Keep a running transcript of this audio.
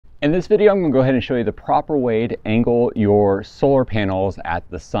In this video, I'm going to go ahead and show you the proper way to angle your solar panels at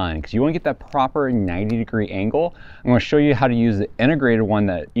the sun, because you want to get that proper 90-degree angle. I'm going to show you how to use the integrated one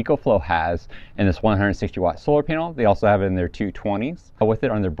that EcoFlow has in this 160-watt solar panel. They also have it in their 220s with it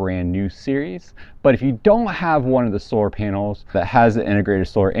on their brand new series. But if you don't have one of the solar panels that has an integrated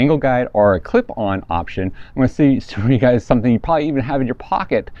solar angle guide or a clip-on option, I'm going to show you guys something you probably even have in your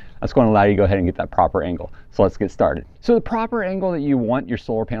pocket that's going to allow you to go ahead and get that proper angle. So let's get started. So the proper angle that you want your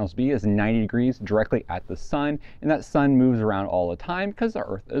solar panels to be is 90 degrees directly at the sun, and that sun moves around all the time because the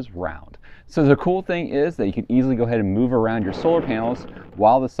earth is round. So the cool thing is that you can easily go ahead and move around your solar panels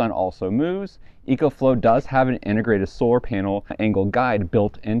while the sun also moves. EcoFlow does have an integrated solar panel angle guide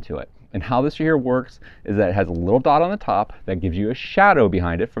built into it. And how this here works is that it has a little dot on the top that gives you a shadow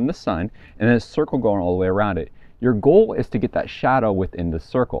behind it from the sun, and then a circle going all the way around it. Your goal is to get that shadow within the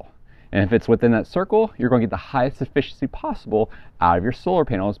circle. And if it's within that circle, you're going to get the highest efficiency possible out of your solar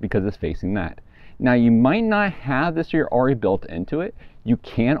panels because it's facing that. Now, you might not have this here already built into it. You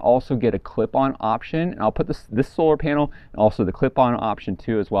can also get a clip-on option, and I'll put this solar panel and also the clip-on option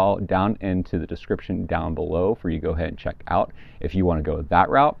too as well down into the description down below for you to go ahead and check out if you want to go that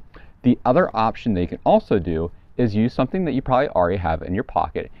route. The other option that you can also do is use something that you probably already have in your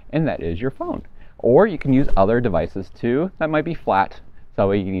pocket, and that is your phone. Or you can use other devices too that might be flat. So that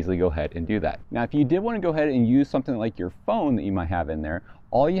way you can easily go ahead and do that. Now, if you did want to go ahead and use something like your phone that you might have in there,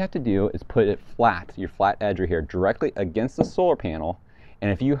 all you have to do is put it flat, your flat edge right here, directly against the solar panel. And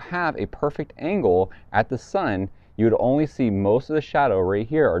if you have a perfect angle at the sun, you would only see most of the shadow right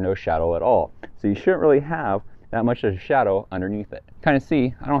here or no shadow at all. So you shouldn't really have that much of a shadow underneath it. Kind of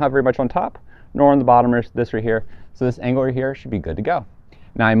see, I don't have very much on top, nor on the bottom, or this right here. So this angle right here should be good to go.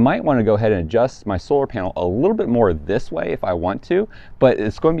 Now, I might want to go ahead and adjust my solar panel a little bit more this way if I want to, but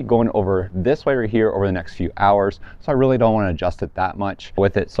it's going to be going over this way right here over the next few hours, so I really don't want to adjust it that much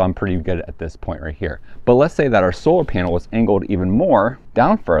with it, so I'm pretty good at this point right here. But let's say that our solar panel was angled even more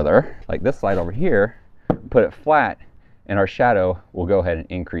down further, like this slide over here, put it flat, and our shadow will go ahead and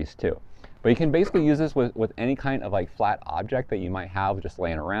increase too. But you can basically use this with any kind of like flat object that you might have just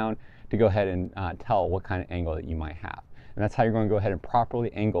laying around to go ahead and tell what kind of angle that you might have. And that's how you're going to go ahead and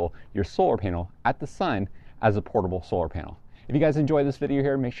properly angle your solar panel at the sun as a portable solar panel. If you guys enjoyed this video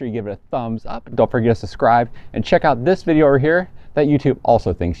here, make sure you give it a thumbs up. Don't forget to subscribe and check out this video over here that YouTube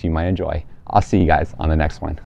also thinks you might enjoy. I'll see you guys on the next one.